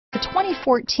The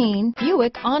 2014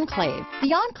 Buick Enclave.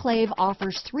 The Enclave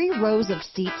offers 3 rows of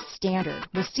seats standard,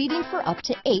 with seating for up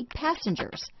to 8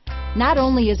 passengers. Not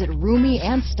only is it roomy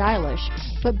and stylish,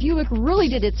 but Buick really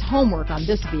did its homework on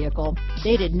this vehicle.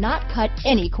 They did not cut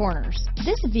any corners.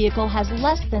 This vehicle has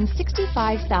less than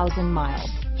 65,000 miles.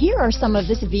 Here are some of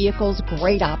this vehicle's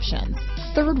great options: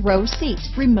 3rd row seat,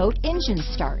 remote engine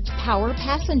start, power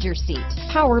passenger seat,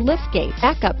 power liftgate,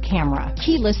 backup camera,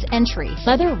 keyless entry,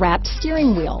 leather wrapped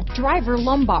steering wheel, driver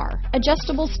lumbar,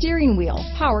 adjustable steering wheel,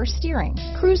 power steering,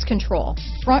 cruise control,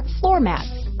 front floor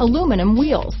mats, aluminum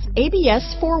wheels,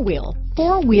 ABS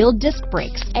 4-wheel disc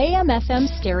brakes, AM/FM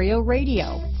stereo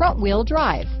radio, front wheel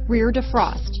drive, rear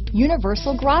defrost,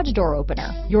 universal garage door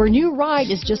opener. Your new ride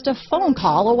is just a phone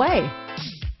call away.